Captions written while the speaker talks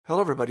Hello,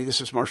 everybody. This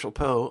is Marshall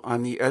Poe.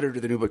 I'm the editor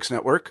of the New Books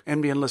Network.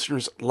 NBN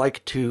listeners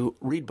like to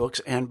read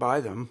books and buy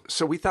them.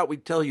 So we thought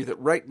we'd tell you that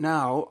right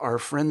now, our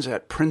friends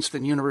at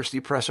Princeton University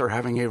Press are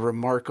having a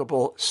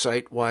remarkable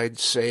site-wide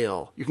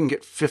sale. You can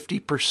get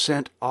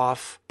 50%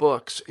 off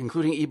books,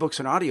 including ebooks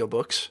and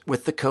audiobooks,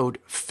 with the code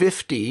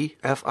 50,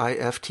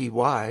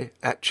 F-I-F-T-Y,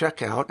 at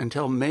checkout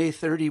until May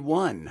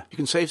 31. You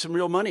can save some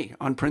real money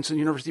on Princeton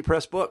University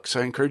Press books.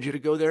 I encourage you to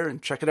go there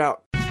and check it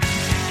out.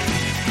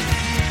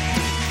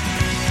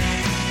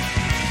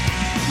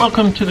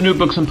 Welcome to the New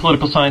Books in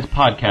Political Science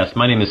podcast.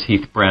 My name is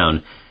Heath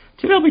Brown.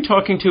 Today I'll be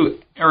talking to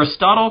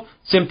Aristotle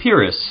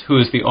Zampiris, who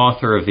is the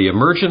author of The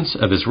Emergence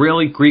of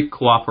Israeli-Greek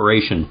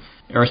Cooperation.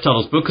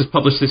 Aristotle's book is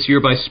published this year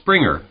by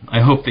Springer.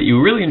 I hope that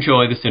you really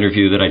enjoy this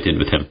interview that I did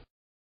with him.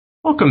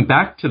 Welcome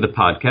back to the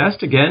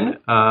podcast. Again,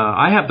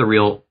 I have the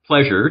real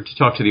pleasure to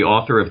talk to the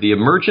author of The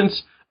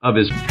Emergence of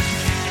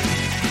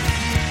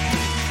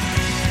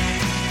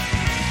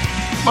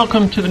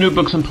Welcome to the New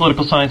Books in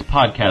Political Science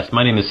podcast.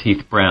 My name is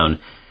Heath Brown.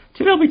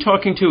 Today I'll be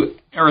talking to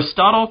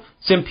Aristotle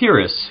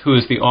Zampiris, who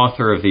is the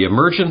author of The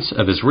Emergence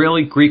of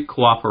Israeli-Greek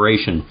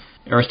Cooperation.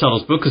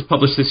 Aristotle's book is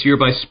published this year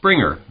by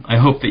Springer. I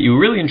hope that you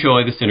really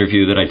enjoy this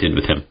interview that I did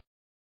with him.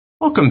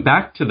 Welcome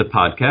back to the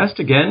podcast.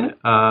 Again,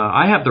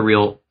 I have the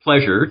real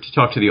pleasure to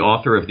talk to the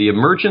author of The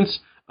Emergence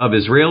of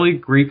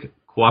Israeli-Greek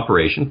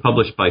Cooperation,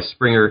 published by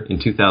Springer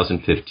in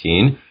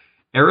 2015,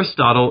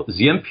 Aristotle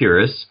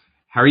Zampiris.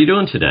 How are you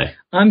doing today?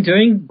 I'm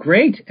doing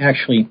great,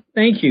 actually.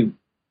 Thank you.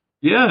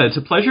 Yeah, it's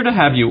a pleasure to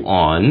have you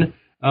on.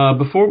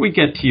 Before we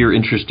get to your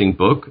interesting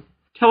book,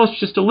 tell us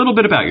just a little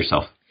bit about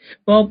yourself.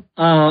 Well,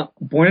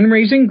 born and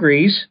raised in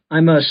Greece,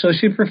 I'm an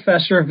associate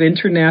professor of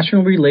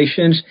international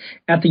relations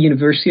at the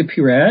University of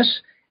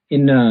Piraeus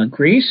in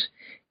Greece.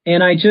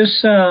 And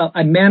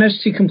I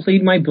managed to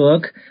complete my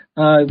book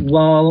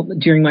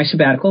during my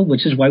sabbatical,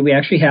 which is why we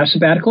actually have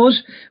sabbaticals,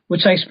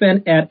 which I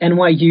spent at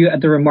NYU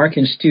at the Remark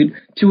Institute,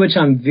 to which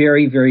I'm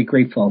very, very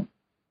grateful.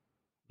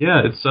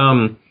 Yeah,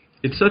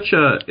 It's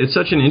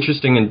such an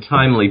interesting and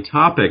timely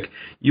topic.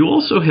 You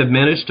also have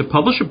managed to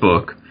publish a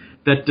book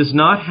that does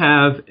not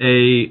have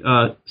a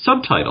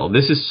subtitle.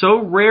 This is so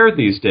rare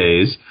these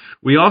days.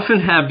 We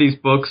often have these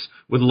books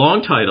with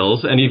long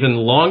titles and even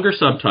longer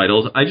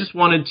subtitles. I just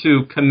wanted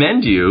to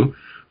commend you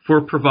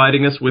for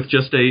providing us with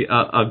just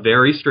a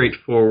very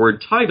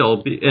straightforward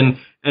title.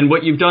 And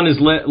what you've done is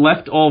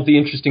left all of the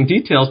interesting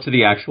details to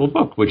the actual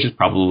book, which is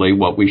probably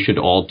what we should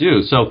all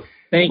do. So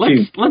Thank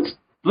you.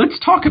 Let's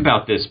talk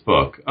about this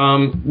book.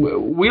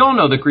 We all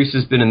know that Greece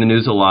has been in the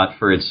news a lot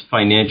for its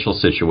financial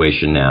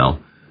situation now.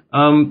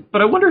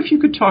 But I wonder if you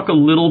could talk a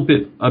little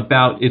bit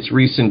about its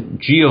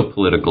recent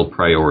geopolitical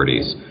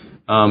priorities,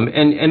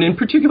 and in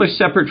particular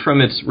separate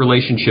from its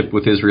relationship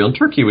with Israel and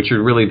Turkey, which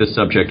are really the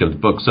subject of the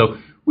book. So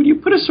would you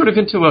put us sort of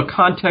into a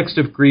context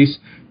of Greece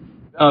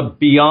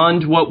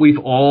beyond what we've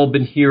all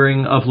been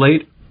hearing of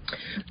late?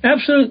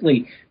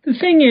 Absolutely. The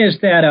thing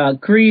is that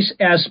Greece,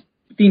 as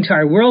the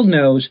entire world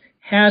knows,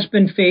 has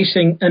been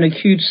facing an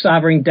acute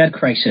sovereign debt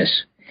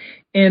crisis.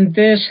 And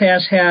this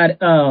has had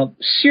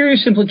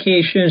serious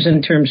implications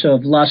in terms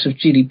of loss of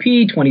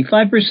GDP,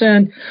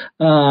 25%,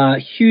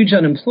 huge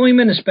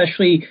unemployment,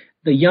 especially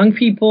the young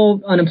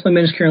people.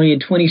 Unemployment is currently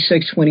at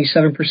 26,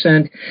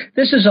 27%.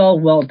 This is all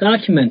well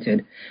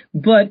documented.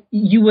 But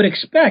you would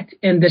expect,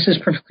 and this is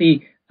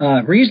perfectly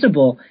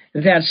reasonable,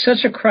 that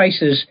such a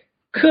crisis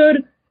could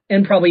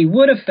and probably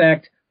would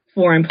affect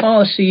foreign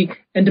policy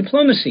and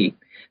diplomacy.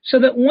 So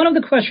that one of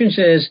the questions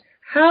is,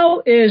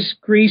 how is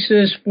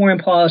Greece's foreign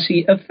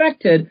policy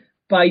affected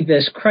by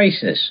this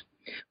crisis?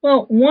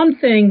 Well, one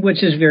thing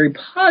which is very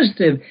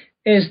positive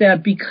is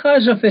that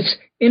because of its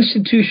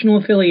institutional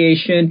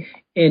affiliation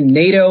in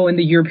NATO, in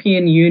the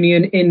European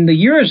Union, in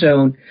the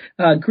Eurozone,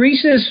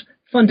 Greece's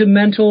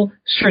fundamental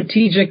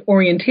strategic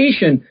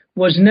orientation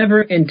was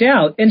never in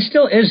doubt and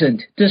still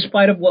isn't,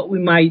 despite of what we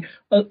might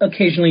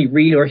occasionally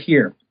read or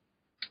hear.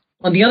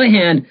 On the other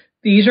hand,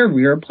 these are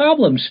real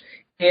problems.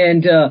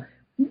 And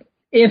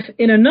if,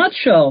 in a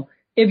nutshell,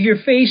 if you're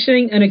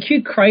facing an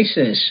acute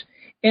crisis,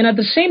 and at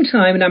the same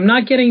time, and I'm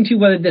not getting to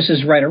whether this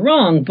is right or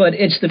wrong, but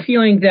it's the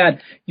feeling that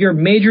your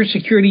major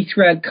security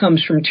threat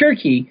comes from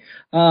Turkey,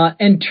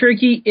 and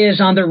Turkey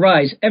is on the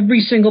rise. Every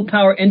single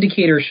power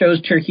indicator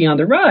shows Turkey on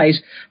the rise.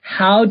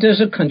 How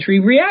does a country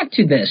react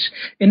to this?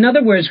 In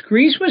other words,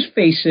 Greece was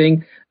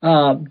facing,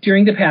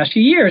 during the past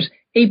few years,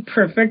 a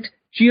perfect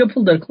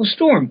geopolitical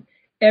storm.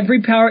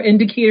 Every power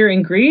indicator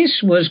in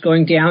Greece was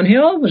going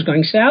downhill, was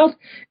going south.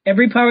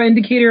 Every power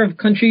indicator of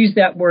countries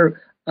that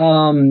were,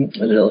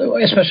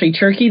 especially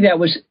Turkey,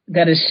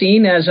 that is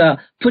seen as a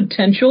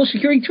potential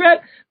security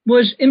threat,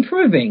 was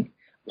improving.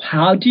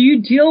 How do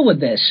you deal with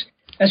this,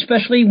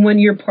 especially when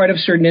you're part of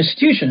certain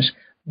institutions?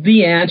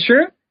 The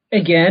answer,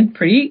 again,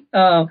 pretty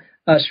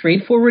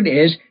straightforward,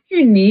 is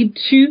you need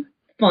to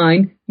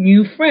find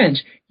new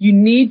friends. You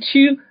need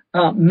to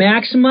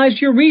maximize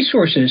your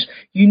resources.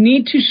 You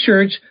need to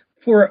search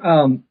for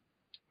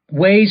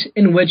ways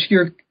in which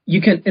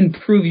you can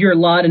improve your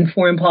lot in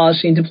foreign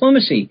policy and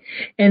diplomacy.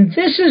 And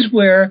this is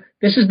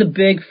the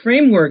big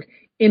framework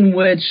in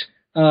which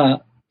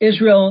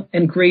Israel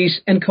and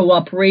Greece and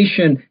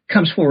cooperation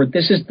comes forward.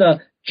 This is the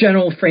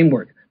general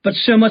framework, but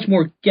so much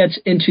more gets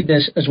into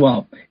this as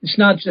well. It's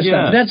not just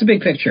that. That's a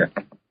big picture.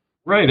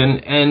 Right,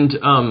 and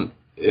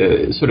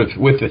sort of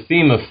with the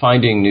theme of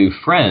finding new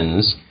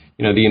friends,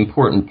 the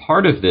important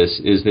part of this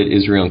is that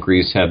Israel and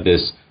Greece have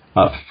this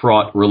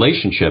fraught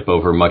relationship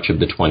over much of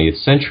the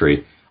 20th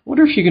century. I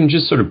wonder if you can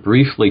just sort of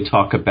briefly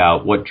talk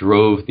about what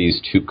drove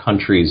these two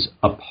countries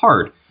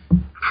apart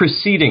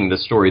preceding the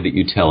story that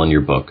you tell in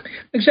your book.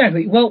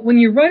 Exactly. Well, when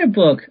you write a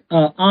book,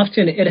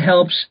 often it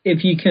helps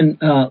if you can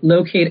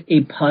locate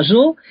a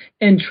puzzle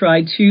and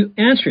try to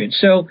answer it.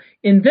 So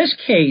in this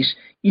case,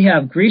 you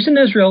have Greece and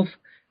Israel,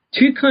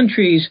 two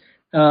countries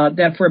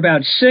that for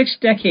about 6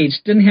 decades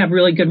didn't have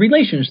really good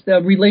relations.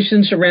 The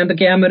relations ran the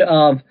gamut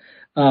of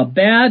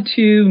bad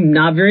to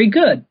not very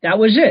good. That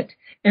was it.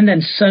 And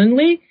then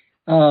suddenly,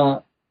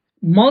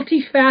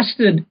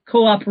 multifaceted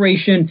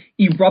cooperation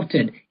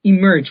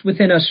emerged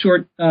within a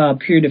short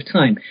period of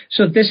time.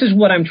 So this is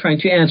what I'm trying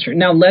to answer.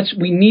 Now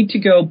we need to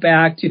go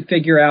back to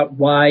figure out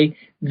why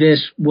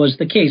this was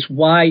the case,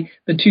 why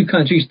the two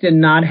countries did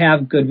not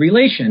have good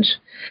relations.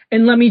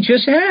 And let me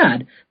just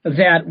add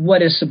that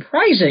what is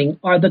surprising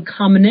are the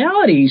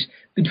commonalities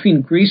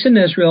between Greece and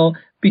Israel,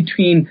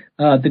 between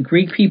the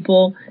Greek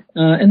people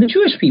and the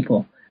Jewish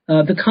people.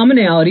 The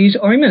commonalities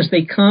are immense.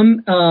 They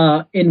come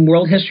in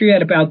world history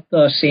at about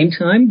the same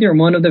time. They're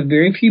one of the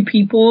very few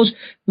peoples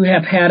who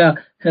have had a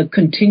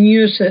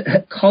continuous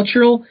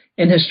cultural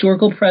and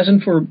historical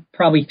presence for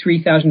probably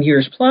 3,000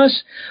 years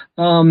plus.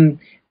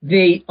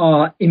 They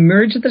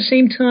emerged at the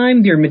same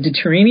time. They're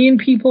Mediterranean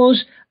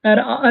peoples at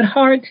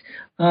heart.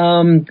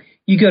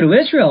 You go to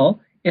Israel,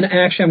 and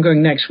actually I'm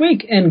going next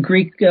week, and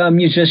Greek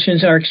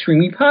musicians are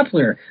extremely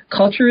popular.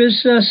 Culture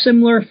is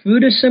similar.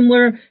 Food is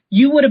similar.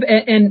 You would have,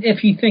 and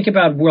if you think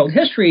about world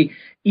history,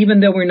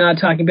 even though we're not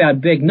talking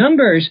about big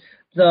numbers,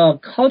 the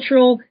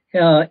cultural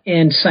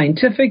and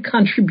scientific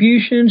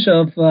contributions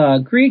of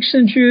Greeks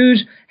and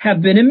Jews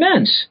have been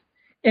immense.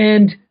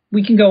 And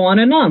we can go on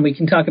and on. We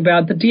can talk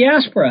about the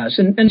diasporas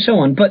and so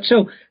on. But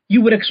so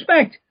you would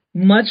expect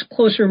much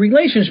closer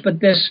relations, but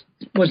this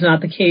was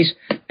not the case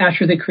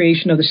after the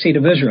creation of the State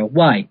of Israel.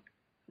 Why?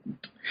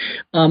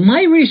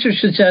 My research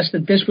suggests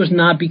that this was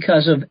not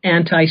because of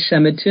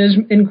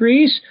anti-Semitism in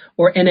Greece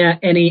or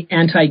any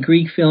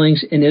anti-Greek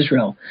feelings in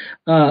Israel.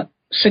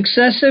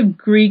 Successive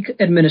Greek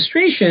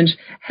administrations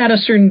had a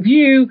certain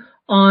view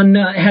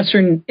had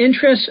certain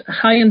interests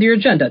high on their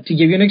agenda. To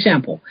give you an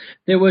example,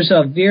 there was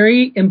a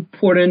very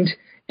important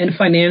and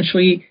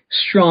financially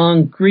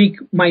strong Greek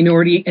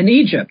minority in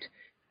Egypt.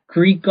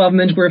 Greek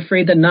governments were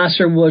afraid that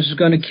Nasser was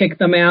going to kick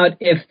them out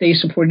if they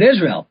supported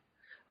Israel.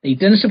 They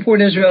didn't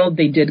support Israel.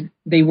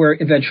 They were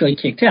eventually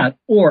kicked out.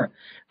 Or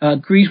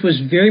Greece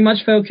was very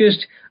much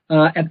focused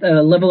at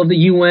the level of the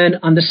UN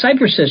on the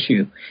Cyprus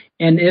issue,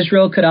 and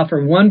Israel could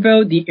offer one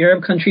vote. The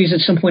Arab countries at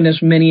some point as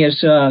many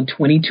as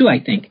 22, I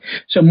think.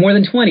 So more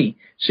than 20.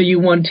 So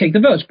you want to take the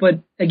votes. But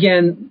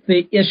again,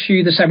 the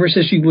Cyprus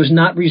issue was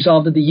not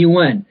resolved at the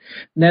UN.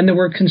 And then there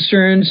were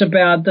concerns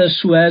about the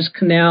Suez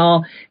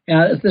Canal,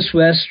 the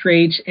Suez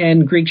Straits,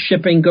 and Greek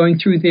shipping going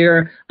through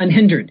there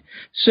unhindered.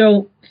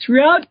 So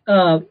throughout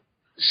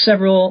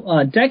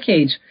several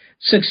decades,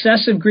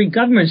 successive Greek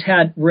governments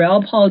had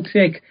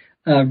realpolitik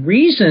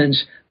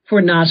reasons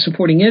for not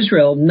supporting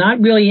Israel,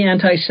 not really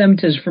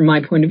anti-Semitism from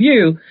my point of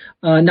view,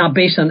 not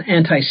based on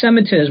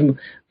anti-Semitism,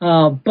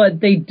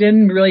 but they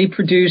didn't really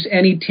produce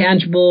any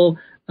tangible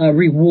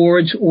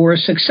rewards or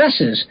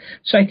successes.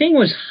 So I think it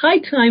was high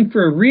time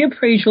for a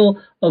reappraisal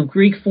of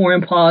Greek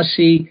foreign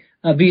policy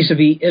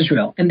vis-a-vis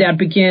Israel, and that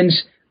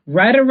begins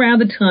right around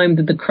the time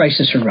that the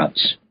crisis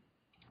erupts.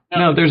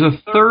 Now, there's a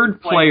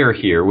third player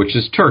here, which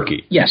is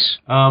Turkey. Yes.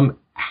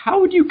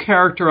 How would you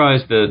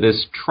characterize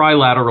this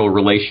trilateral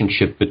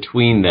relationship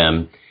between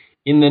them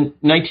in the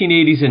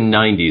 1980s and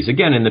 90s?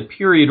 Again, in the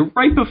period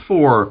right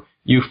before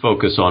you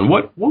focus on,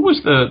 what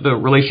was the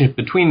relationship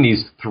between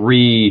these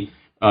three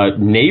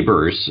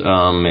neighbors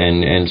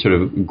and sort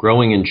of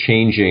growing and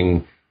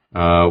changing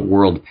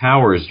world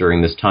powers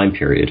during this time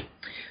period?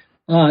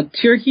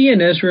 Turkey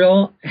and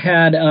Israel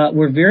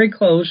were very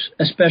close,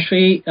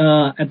 especially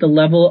at the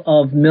level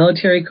of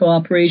military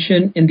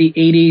cooperation in the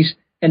 80s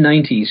and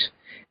 90s.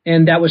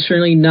 And that was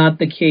certainly not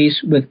the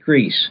case with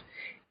Greece.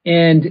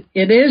 And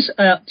it is,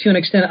 to an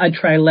extent, a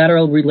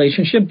trilateral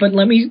relationship. But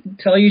let me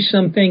tell you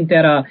something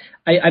that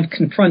I've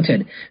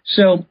confronted.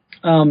 So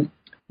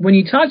when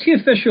you talk to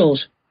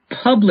officials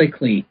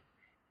publicly,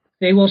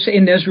 they will say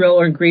in Israel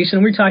or in Greece,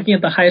 and we're talking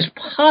at the highest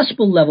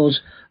possible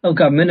levels of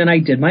government, and I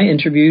did my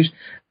interviews,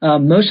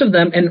 most of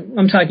them, and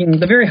I'm talking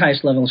the very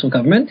highest levels of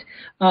government,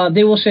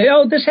 they will say,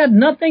 oh, this had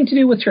nothing to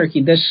do with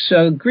Turkey. This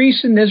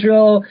Greece and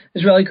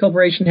Israeli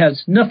cooperation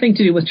has nothing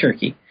to do with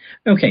Turkey.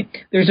 Okay,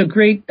 there's a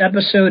great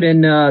episode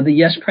in the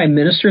Yes Prime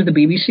Minister, the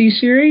BBC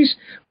series.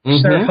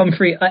 Sir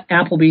Humphrey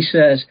Appleby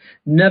says,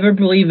 never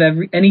believe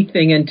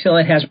anything until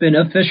it has been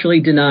officially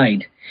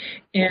denied.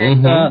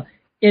 And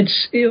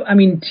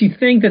to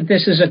think that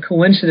this is a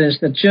coincidence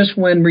that just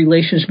when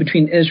relations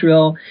between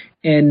Israel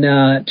and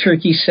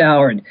Turkey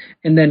soured,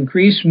 and then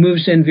Greece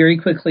moves in very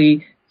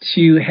quickly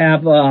to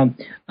have a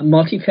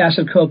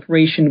multifaceted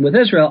cooperation with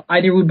Israel,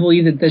 either would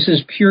believe that this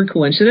is pure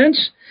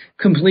coincidence,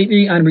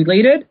 completely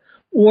unrelated,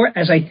 or,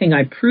 as I think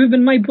I prove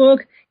in my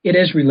book, it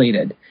is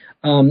related.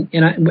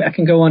 And I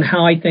can go on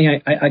how I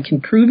think I can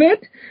prove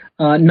it,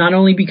 not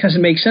only because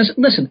it makes sense.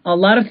 Listen, a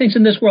lot of things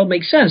in this world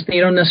make sense. They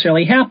don't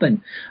necessarily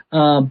happen,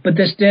 but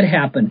this did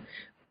happen.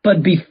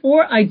 But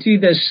before I do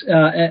this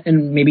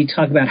and maybe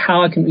talk about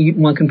how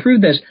one can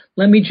prove this,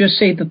 let me just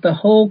say that the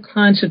whole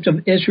concept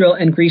of Israel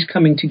and Greece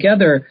coming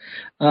together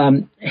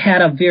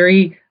had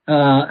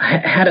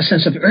a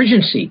sense of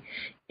urgency.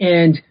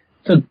 And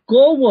the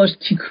goal was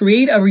to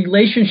create a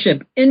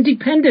relationship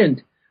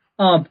independent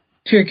of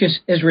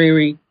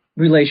Turkish-Israeli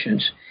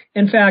relations.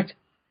 In fact,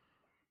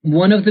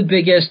 one of the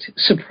biggest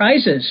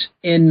surprises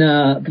in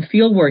the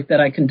field work that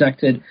I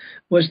conducted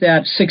was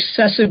that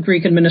successive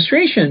Greek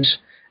administrations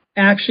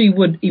actually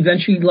would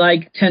eventually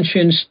like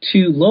tensions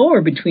to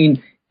lower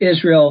between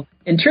Israel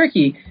and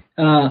Turkey.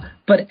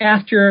 But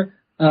after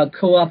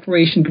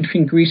cooperation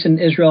between Greece and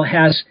Israel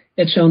has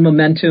its own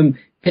momentum,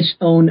 its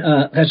own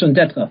raison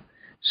d'etre.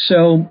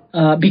 So,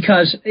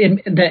 because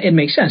it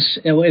makes sense.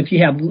 If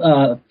you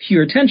have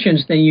fewer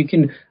tensions, then you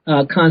can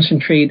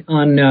concentrate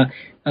on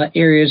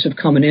areas of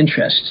common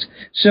interest.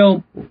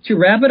 So, to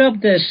wrap it up,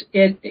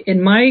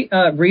 in my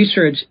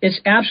research, it's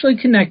absolutely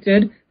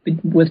connected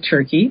with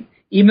Turkey,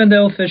 even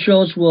though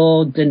officials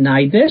will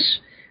deny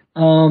this.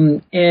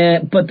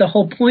 But the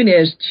whole point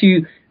is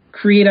to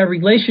create a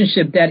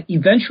relationship that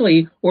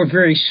eventually, or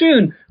very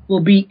soon,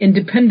 will be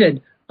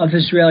independent of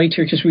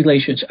Israeli-Turkish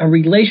relations, a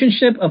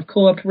relationship of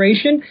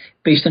cooperation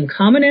based on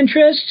common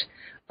interests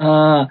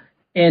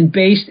and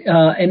based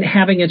and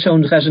having its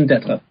own raison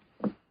d'etre.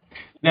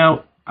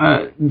 Now,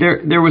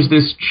 there was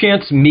this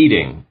chance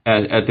meeting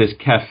at this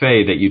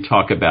cafe that you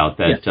talk about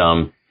that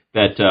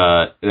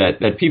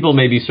people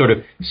maybe sort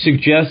of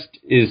suggest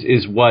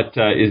is what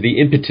is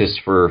the impetus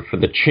for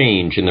the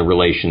change in the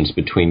relations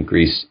between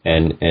Greece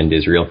and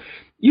Israel.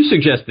 You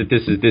suggest that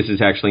this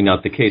is actually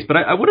not the case, but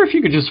I wonder if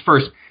you could just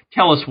first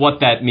tell us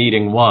what that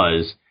meeting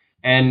was,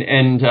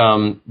 and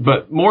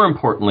but more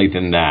importantly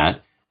than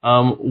that,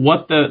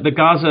 what the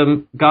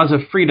Gaza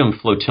Freedom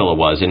Flotilla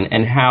was,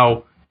 and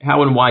how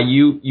and why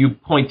you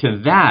point to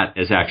that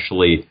as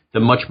actually the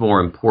much more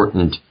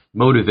important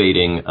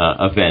motivating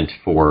event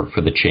for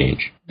the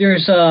change.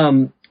 There's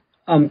an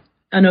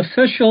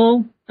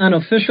official,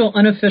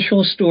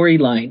 unofficial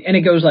storyline, and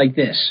it goes like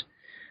this.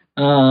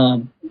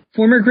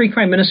 Former Greek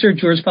Prime Minister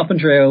George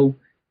Papandreou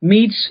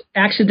meets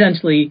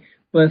accidentally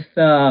with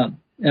the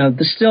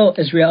still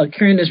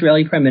current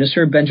Israeli Prime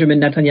Minister Benjamin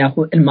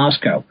Netanyahu in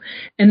Moscow,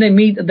 and they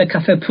meet at the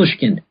Cafe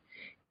Pushkin,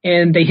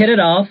 and they hit it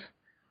off,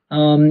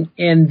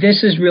 and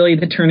this is really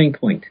the turning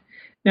point.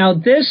 Now,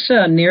 this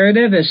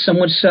narrative is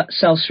somewhat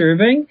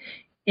self-serving,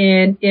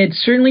 and it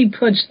certainly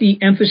puts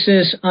the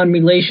emphasis on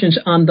relations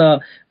on the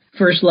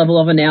first level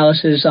of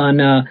analysis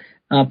on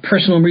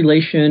personal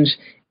relations.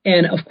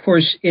 And, of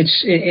course,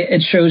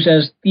 it shows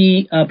as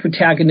the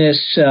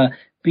protagonists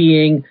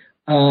being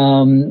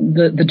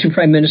the two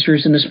prime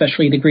ministers and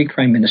especially the Greek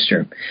prime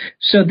minister.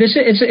 So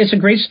it's a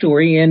great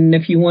story. And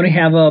if you want to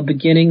have a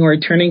beginning or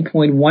a turning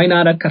point, why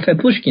not a Cafe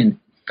Pushkin?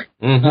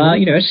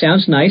 Mm-hmm. It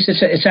sounds nice.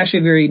 It's actually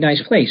a very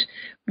nice place.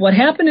 What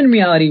happened in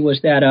reality was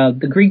that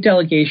the Greek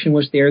delegation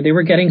was there. They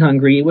were getting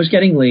hungry. It was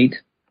getting late.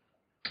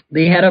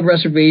 They had a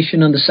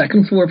reservation on the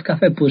second floor of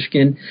Cafe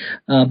Pushkin.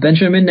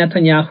 Benjamin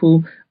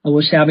Netanyahu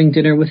was having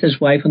dinner with his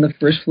wife on the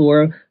first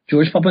floor.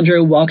 George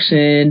Papandreou walks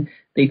in.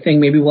 They think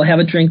maybe we'll have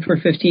a drink for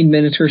 15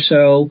 minutes or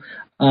so.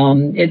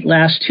 It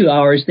lasts 2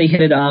 hours. They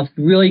hit it off.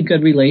 Really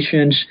good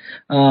relations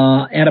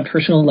at a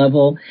personal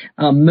level.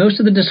 Most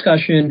of the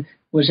discussion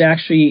was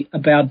actually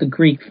about the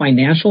Greek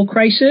financial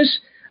crisis,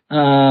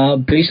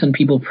 based on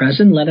people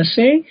present, let us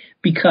say,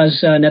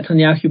 because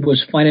Netanyahu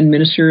was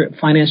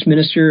finance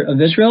minister of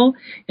Israel,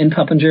 and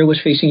Papandreou was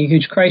facing a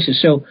huge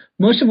crisis. So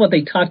most of what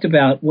they talked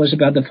about was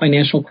about the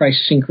financial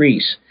crisis in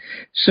Greece.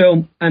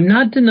 So I'm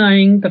not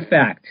denying the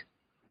fact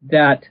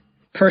that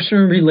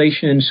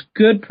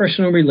good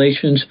personal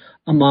relations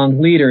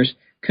among leaders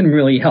can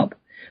really help.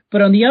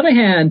 But on the other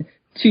hand,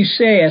 to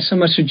say, as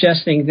someone's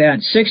suggesting,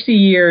 that 60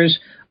 years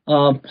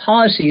of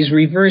policies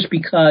reversed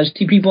because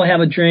two people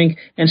have a drink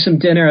and some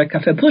dinner at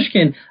Cafe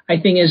Pushkin, I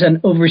think is an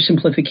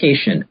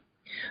oversimplification.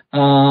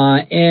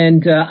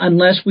 And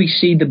unless we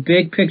see the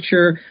big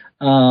picture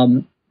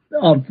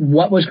of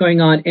what was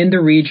going on in the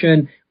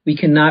region, we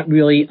cannot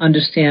really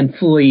understand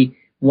fully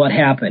what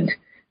happened.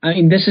 I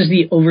mean, this is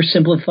the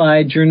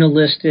oversimplified,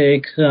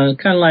 journalistic, kind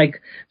of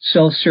like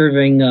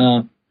self-serving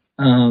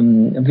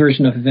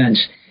version of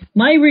events.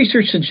 My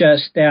research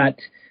suggests that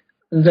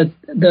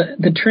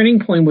the turning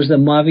point was the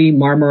Mavi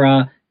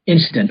Marmara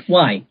incident.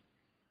 Why?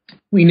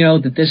 We know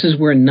that this is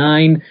where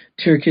 9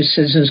 Turkish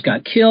citizens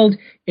got killed.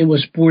 It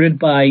was boarded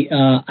by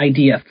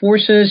IDF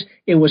forces.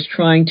 It was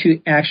trying to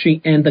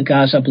actually end the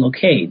Gaza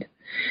blockade.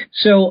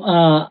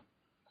 So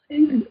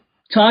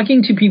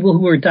talking to people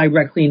who were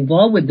directly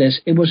involved with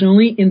this, it was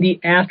only in the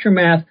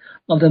aftermath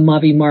of the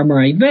Mavi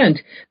Marmara event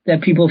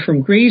that people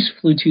from Greece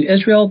flew to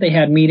Israel. They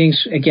had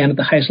meetings, again, at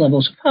the highest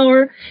levels of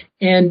power.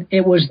 And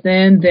it was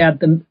then that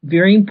the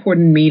very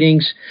important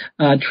meetings,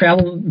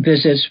 travel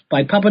visits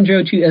by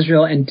Papandreou to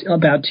Israel, and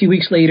about 2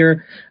 weeks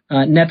later,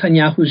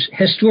 Netanyahu's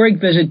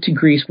historic visit to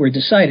Greece were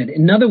decided.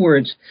 In other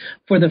words,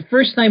 for the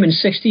first time in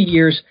 60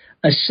 years,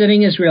 a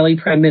sitting Israeli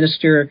prime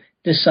minister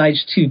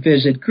decides to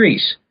visit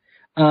Greece.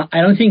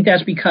 I don't think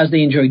that's because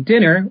they enjoyed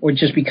dinner or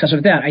just because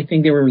of that. I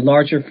think there were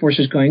larger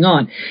forces going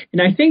on.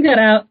 And I think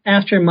that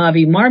after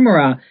Mavi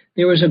Marmara,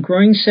 there was a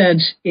growing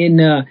sense in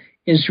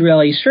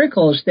Israeli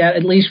circles that,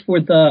 at least for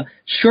the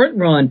short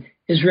run,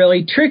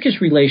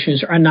 Israeli-Turkish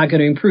relations are not going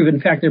to improve.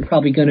 In fact, they're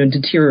probably going to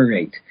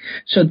deteriorate.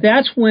 So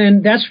that's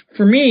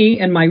for me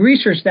and my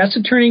research, that's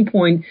a turning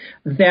point.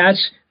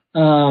 That's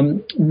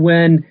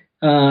when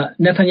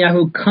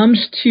Netanyahu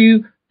comes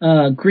to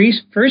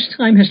Greece, first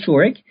time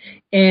historic.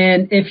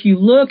 And if you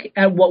look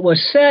at what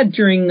was said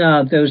during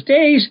those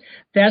days,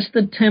 that's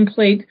the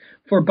template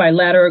for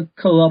bilateral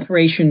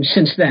cooperation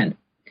since then.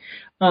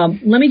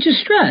 Let me just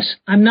stress,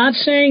 I'm not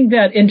saying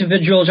that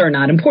individuals are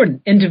not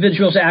important.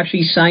 Individuals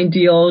actually sign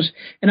deals,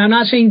 and I'm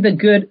not saying that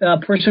good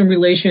personal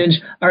relations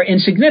are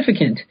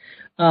insignificant.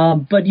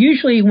 But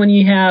usually when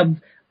you have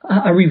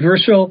a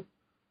reversal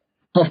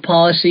of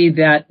policy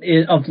that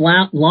is of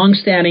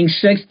long-standing,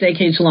 6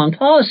 decades long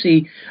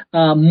policy,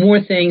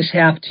 more things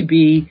have to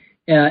be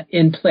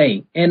in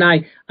play. And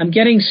I'm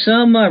getting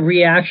some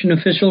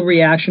official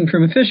reaction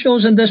from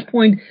officials at this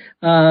point,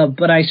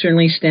 but I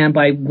certainly stand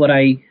by what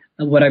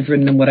I've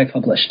written and what I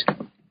published.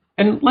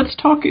 And let's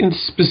talk in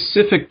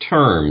specific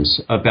terms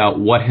about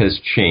what has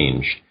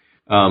changed.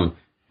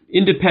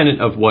 Independent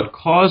of what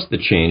caused the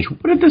change,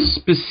 what are the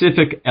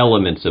specific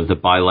elements of the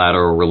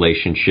bilateral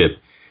relationship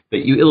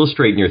that you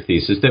illustrate in your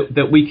thesis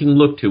that we can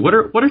look to? What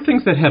are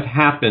things that have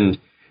happened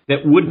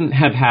that wouldn't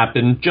have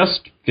happened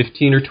just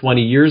 15 or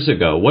 20 years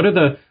ago? What are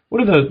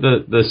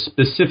the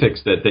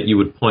specifics that you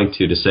would point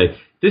to say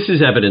this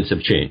is evidence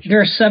of change?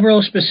 There are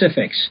several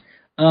specifics.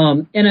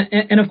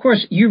 And of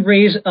course, you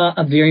raise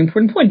a very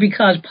important point,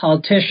 because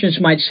politicians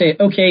might say,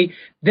 okay,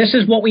 this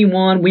is what we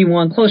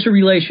want closer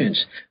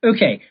relations.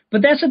 Okay,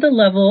 but that's at the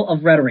level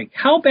of rhetoric.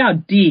 How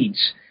about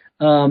deeds?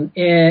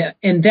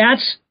 And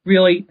that's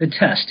really the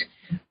test.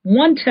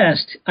 One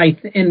test,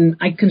 and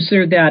I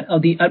consider that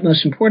of the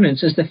utmost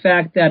importance, is the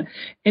fact that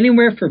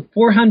anywhere from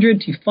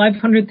 400 to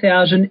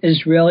 500,000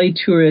 Israeli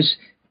tourists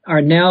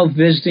are now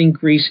visiting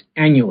Greece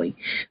annually.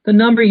 The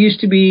number used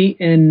to be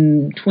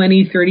in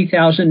 20,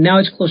 30,000. Now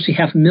it's close to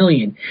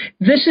 500,000.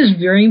 This is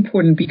very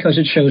important because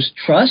it shows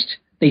trust.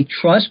 They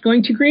trust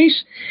going to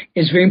Greece.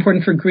 It's very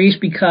important for Greece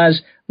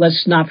because,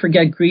 let's not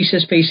forget, Greece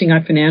is facing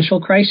a financial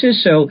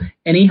crisis, so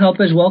any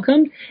help is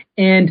welcome.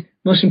 And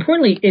most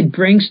importantly, it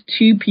brings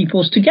two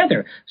peoples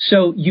together.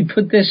 So you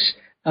put this,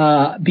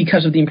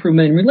 because of the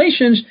improvement in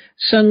relations,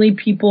 suddenly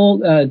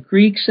people,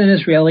 Greeks and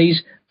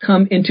Israelis,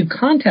 come into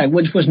contact,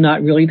 which was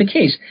not really the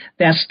case.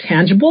 That's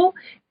tangible,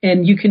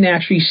 and you can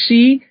actually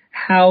see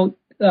how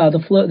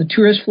the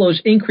tourist flows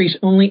increase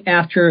only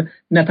after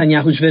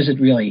Netanyahu's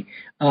visit, really,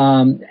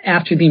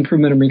 after the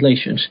improvement in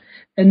relations.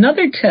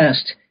 Another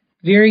test,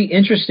 very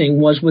interesting,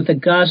 was with the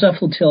Gaza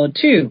Flotilla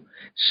 2.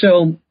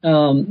 So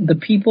the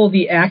people,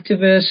 the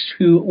activists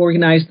who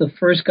organized the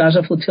first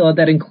Gaza Flotilla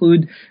that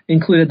included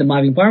the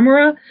Mavi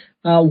Marmara,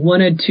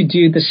 wanted to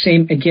do the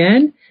same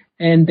again.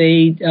 And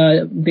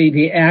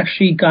they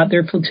actually got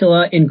their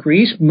flotilla in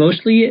Greece,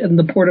 mostly in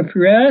the port of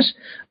Piraeus,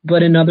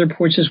 but in other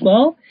ports as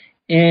well.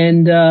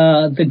 And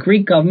the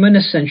Greek government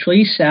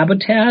essentially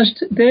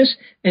sabotaged this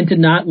and did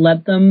not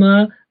let them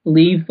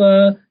leave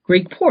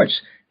Greek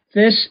ports.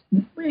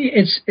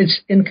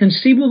 It's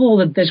inconceivable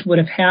that this would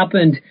have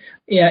happened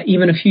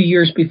even a few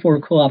years before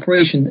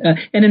cooperation.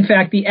 And in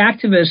fact, the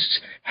activists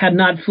had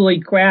not fully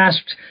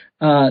grasped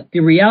the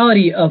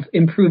reality of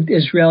improved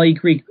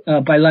Israeli-Greek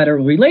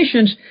bilateral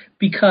relations,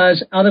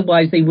 because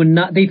otherwise they would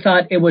not. They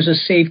thought it was a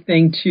safe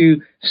thing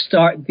to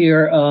start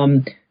their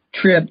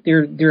trip,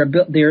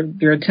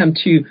 their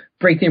attempt to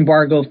break the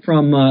embargo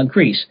from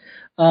Greece.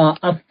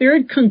 A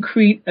third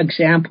concrete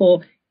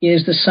example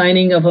is the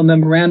signing of a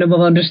memorandum of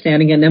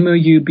understanding, an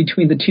MOU,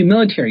 between the two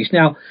militaries.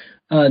 Now,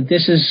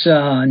 this is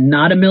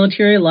not a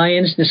military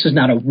alliance. This is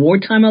not a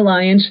wartime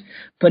alliance.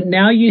 But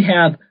now you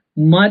have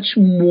much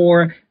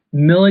more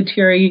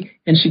military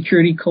and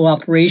security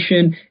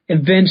cooperation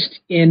evinced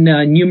in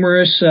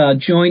numerous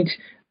joint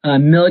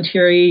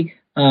military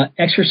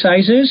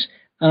exercises,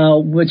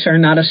 which are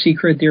not a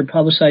secret. They're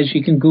publicized.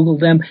 You can Google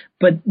them.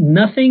 But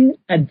nothing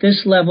at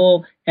this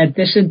level, at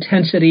this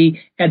intensity,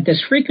 at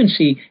this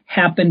frequency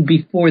happened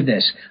before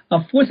this.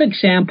 A fourth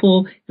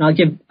example, and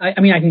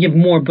I can give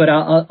more, but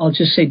I'll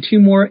just say two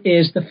more,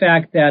 is the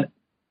fact that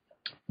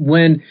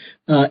when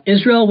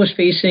Israel was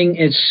facing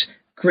its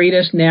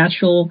greatest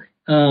natural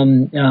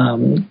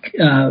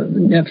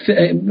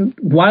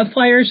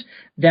wildfires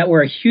that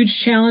were a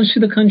huge challenge to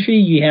the country.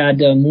 You had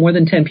more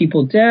than 10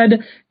 people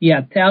dead. You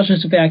had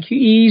thousands of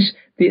evacuees.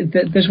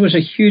 this was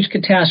a huge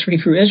catastrophe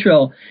for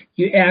Israel,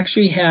 you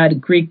actually had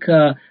Greek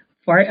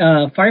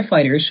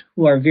firefighters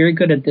who are very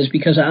good at this,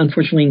 because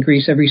unfortunately in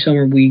Greece every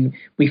summer we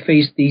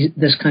face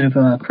this kind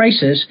of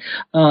crisis.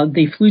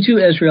 They flew to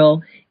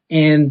Israel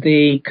and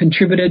they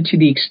contributed to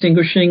the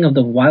extinguishing of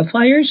the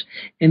wildfires,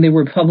 and they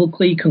were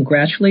publicly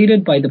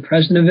congratulated by the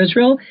president of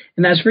Israel.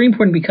 And that's very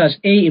important because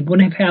A, it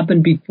wouldn't have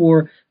happened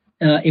before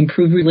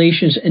improved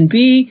relations, and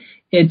B,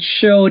 it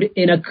showed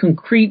in a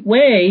concrete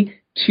way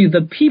to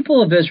the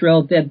people of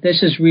Israel that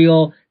this is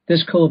real,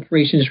 this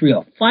cooperation is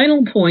real.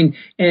 Final point,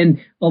 and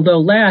although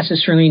last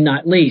is certainly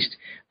not least,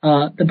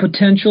 the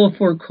potential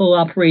for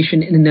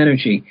cooperation in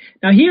energy.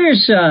 Now, here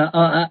is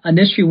an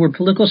issue where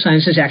political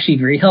science is actually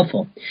very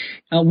helpful.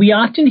 We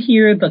often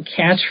hear the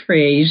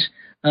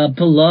catchphrase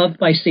beloved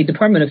by State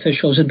Department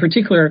officials, in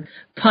particular,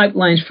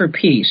 pipelines for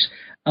peace.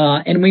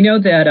 And we know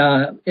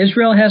that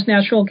Israel has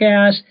natural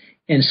gas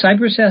and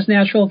Cyprus has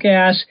natural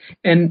gas,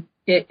 and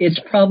it's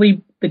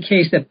probably the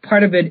case that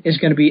part of it is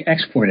going to be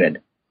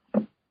exported.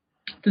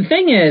 The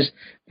thing is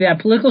that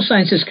political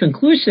science is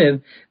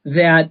conclusive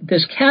that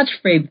this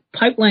catchphrase,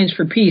 pipelines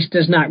for peace,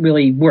 does not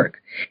really work.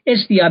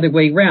 It's the other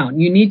way around.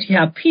 You need to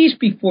have peace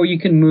before you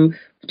can move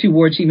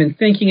towards even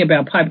thinking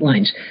about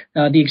pipelines.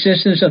 The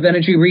existence of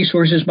energy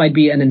resources might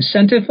be an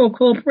incentive for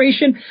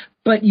cooperation,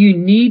 but you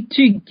need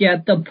to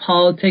get the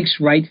politics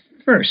right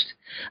first.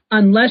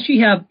 Unless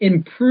you have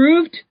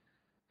improved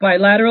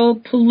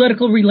bilateral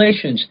political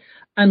relations,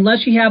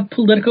 unless you have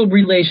political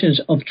relations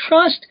of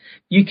trust,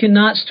 you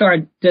cannot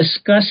start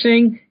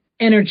discussing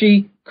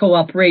energy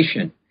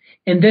cooperation.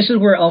 And this is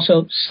where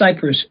also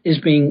Cyprus has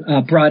been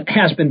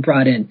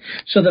brought in.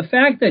 So the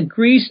fact that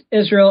Greece,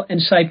 Israel,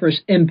 and Cyprus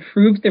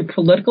improved their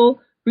political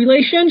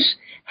relations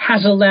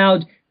has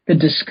allowed the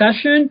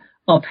discussion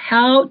of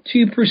how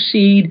to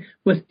proceed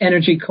with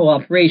energy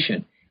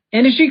cooperation.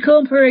 Energy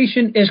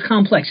cooperation is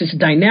complex. It's a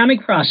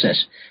dynamic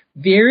process.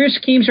 Various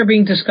schemes are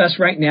being discussed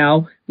right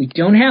now. We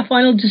don't have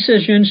final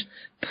decisions.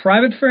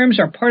 Private firms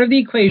are part of the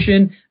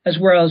equation, as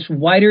well as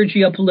wider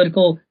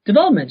geopolitical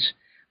developments.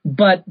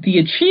 But the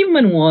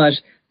achievement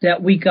was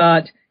that we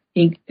got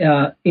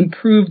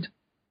improved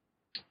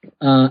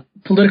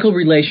political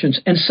relations,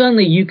 and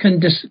suddenly you can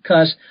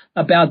discuss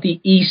about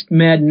the East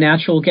Med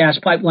natural gas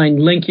pipeline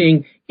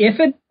linking, if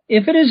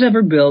it is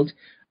ever built,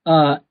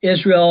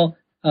 Israel,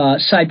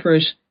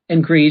 Cyprus,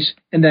 and Greece,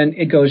 and then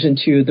it goes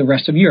into the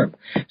rest of Europe.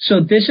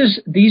 So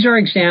these are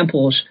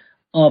examples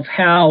of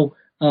how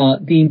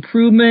the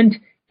improvement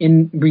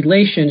in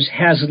relations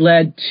has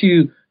led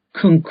to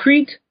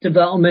concrete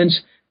developments,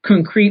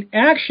 concrete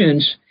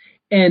actions,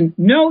 and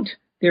note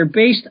they're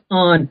based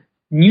on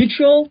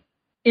mutual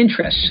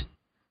interests,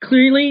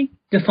 clearly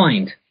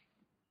defined.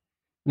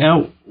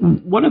 Now,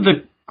 one of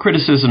the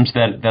criticisms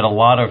that a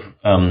lot of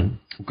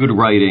good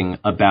writing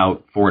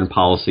about foreign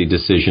policy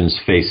decisions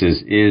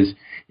faces is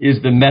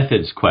the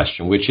methods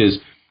question, which is,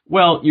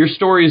 well, your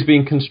story is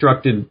being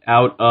constructed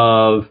out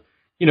of,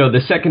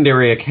 the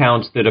secondary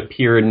accounts that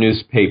appear in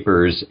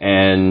newspapers,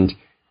 and,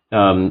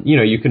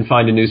 you can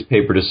find a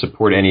newspaper to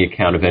support any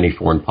account of any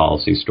foreign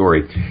policy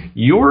story.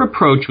 Your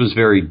approach was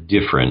very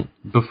different.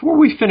 Before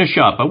we finish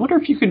up, I wonder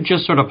if you could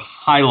just sort of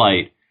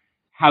highlight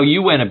how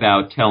you went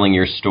about telling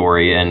your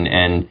story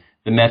and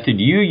the method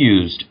you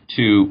used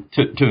to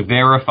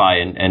verify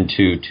and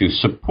to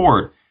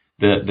support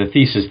the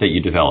thesis that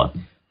you developed.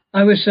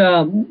 I was,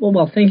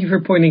 well, thank you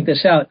for pointing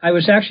this out. I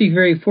was actually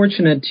very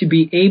fortunate to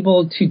be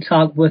able to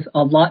talk with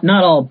a lot,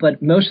 not all, but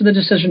most of the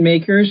decision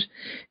makers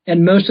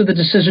and most of the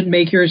decision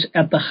makers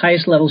at the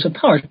highest levels of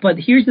power. But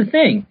here's the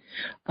thing.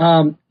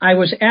 I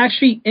was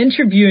actually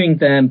interviewing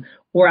them,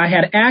 or I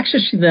had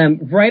access to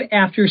them right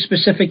after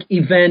specific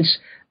events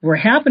were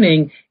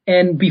happening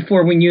and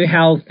before we knew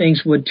how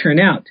things would turn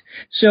out.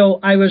 So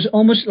I was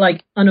almost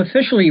like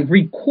unofficially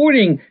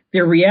recording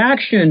their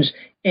reactions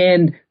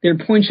and their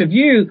points of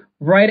view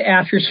right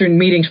after certain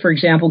meetings, for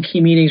example,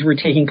 key meetings were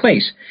taking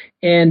place.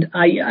 And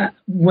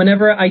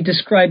whenever I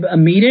describe a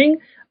meeting,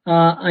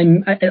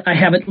 I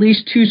have at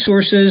least two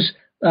sources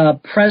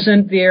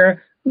present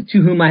there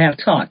to whom I have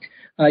talked,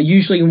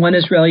 usually one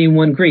Israeli and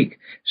one Greek.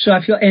 So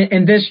I feel,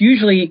 and this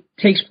usually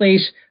takes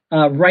place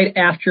right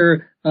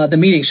after the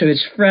meeting, so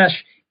it's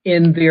fresh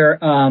in their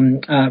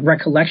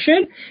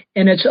recollection,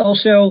 and it's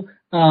also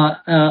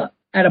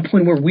at a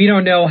point where we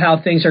don't know how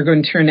things are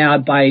going to turn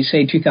out by,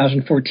 say,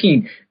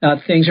 2014.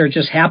 Things are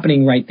just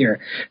happening right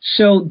there.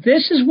 So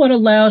this is what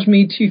allows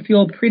me to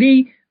feel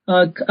pretty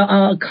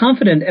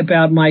confident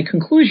about my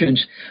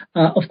conclusions.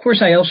 Of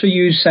course, I also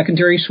use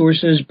secondary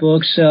sources,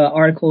 books,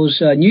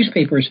 articles,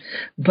 newspapers,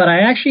 but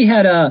I actually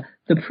had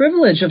the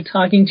privilege of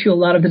talking to a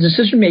lot of the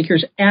decision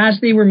makers as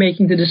they were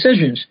making the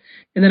decisions.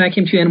 And then I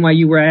came to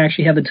NYU where I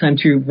actually had the time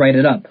to write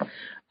it up.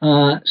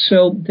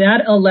 So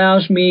that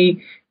allowed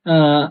me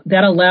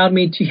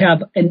to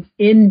have an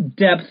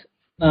in-depth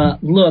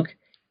look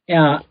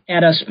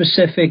at a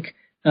specific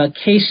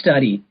case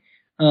study.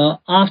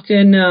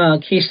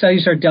 Often case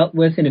studies are dealt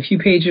with in a few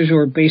pages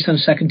or based on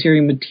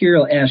secondary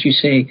material, as you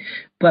say.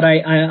 But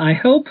I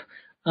hope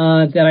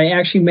that I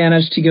actually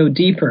managed to go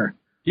deeper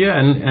Yeah,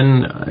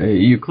 and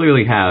you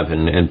clearly have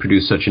and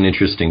produced such an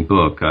interesting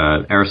book.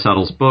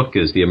 Aristotle's book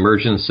is The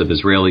Emergence of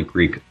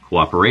Israeli-Greek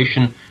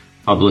Cooperation,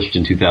 published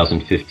in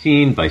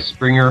 2015 by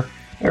Springer.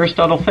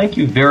 Aristotle, thank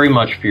you very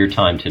much for your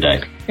time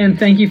today. And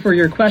thank you for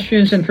your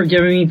questions and for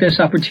giving me this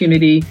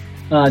opportunity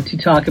to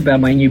talk about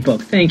my new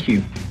book. Thank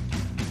you.